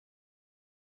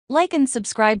Like and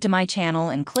subscribe to my channel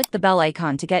and click the bell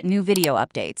icon to get new video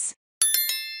updates.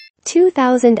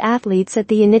 2,000 athletes at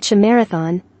the Onitsha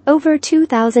Marathon. Over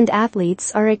 2,000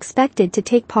 athletes are expected to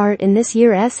take part in this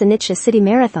year's Onitsha City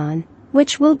Marathon,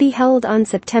 which will be held on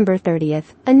September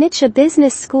 30th. Onitsha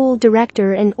Business School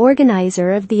director and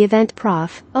organizer of the event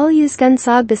Prof. Onitsha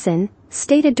Marathon,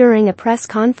 stated during a press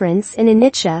conference in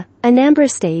Onitsha, Anambra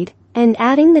State, and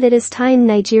adding that it is time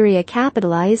Nigeria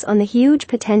capitalize on the huge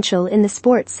potential in the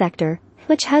sports sector,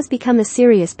 which has become a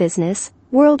serious business,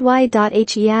 worldwide.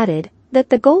 He added that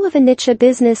the goal of Onitsha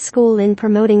Business School in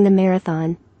promoting the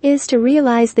marathon is to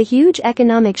realize the huge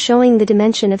economic showing the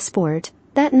dimension of sport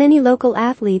that many local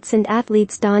athletes and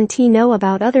athletes don't know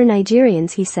about other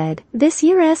Nigerians. He said, this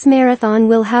year's marathon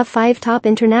will have 5 top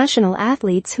international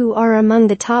athletes who are among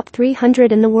the top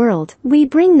 300 in the world. We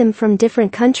bring them from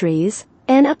different countries,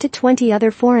 and up to 20 other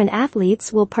foreign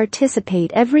athletes will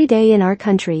participate every day in our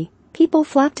country. People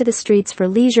flock to the streets for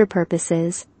leisure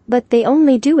purposes, but they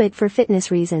only do it for fitness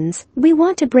reasons. We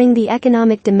want to bring the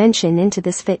economic dimension into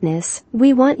this fitness.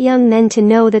 We want young men to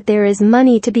know that there is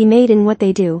money to be made in what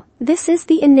they do. This is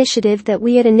the initiative that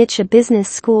we at Onitsha Business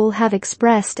School have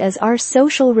expressed as our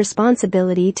social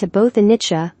responsibility to both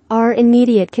Onitsha, our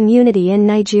immediate community, and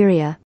Nigeria.